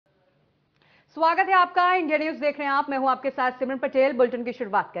स्वागत है आपका। इंडिया न्यूज देख रहे हैं आप। मैं हूं आपके साथ सिमरन पटेल। बुलेटिन की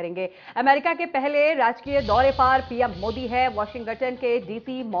शुरुआत करेंगे। अमेरिका के पहले राजकीय दौरे पर पीएम मोदी है। वॉशिंगटन के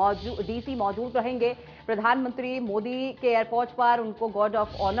डीसी मौजूद रहेंगे। प्रधानमंत्री मोदी के एयरपोर्ट पर उनको गार्ड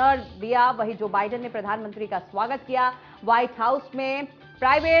ऑफ ऑनर दिया। वहीं जो बाइडेन ने प्रधानमंत्री का स्वागत किया। व्हाइट हाउस में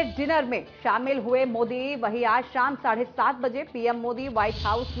प्राइवेट डिनर में शामिल हुए मोदी। वहीं आज शाम 7:30 बजे पीएम मोदी व्हाइट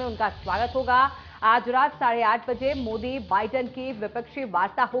हाउस में उनका स्वागत होगा। आज रात 8:30 बजे मोदी बाइडेन की विपक्षी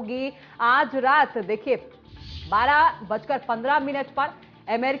वार्ता होगी। आज रात देखिए 12:15 पर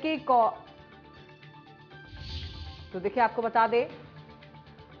अमेरिकी को तो देखिए आपको बता दें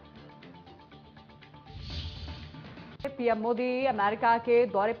पीएम मोदी अमेरिका के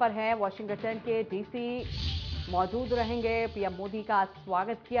दौरे पर हैं। वॉशिंगटन के डीसी मौजूद रहेंगे। पीएम मोदी का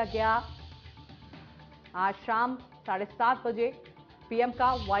स्वागत किया गया। आज शाम 7:30 बजे पीएम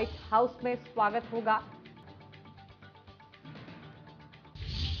का व्हाइट हाउस में स्वागत होगा।